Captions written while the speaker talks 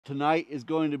Tonight is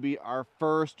going to be our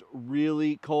first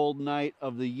really cold night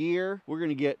of the year. We're going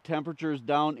to get temperatures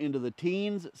down into the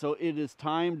teens, so it is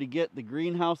time to get the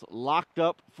greenhouse locked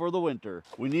up for the winter.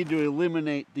 We need to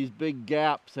eliminate these big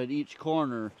gaps at each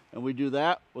corner, and we do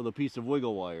that with a piece of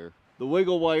wiggle wire. The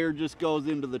wiggle wire just goes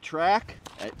into the track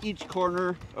at each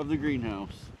corner of the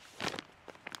greenhouse.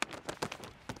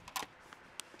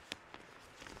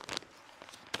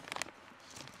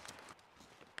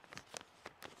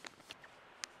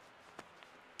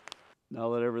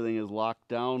 Now that everything is locked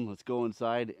down, let's go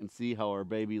inside and see how our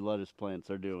baby lettuce plants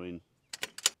are doing.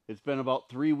 It's been about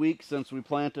 3 weeks since we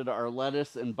planted our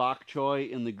lettuce and bok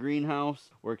choy in the greenhouse.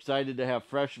 We're excited to have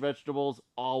fresh vegetables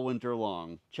all winter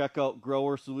long. Check out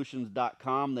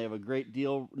growersolutions.com. They have a great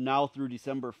deal now through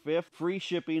December 5th. Free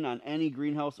shipping on any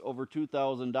greenhouse over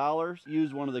 $2,000.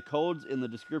 Use one of the codes in the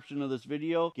description of this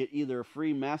video. Get either a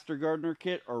free Master Gardener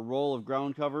kit or roll of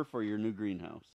ground cover for your new greenhouse.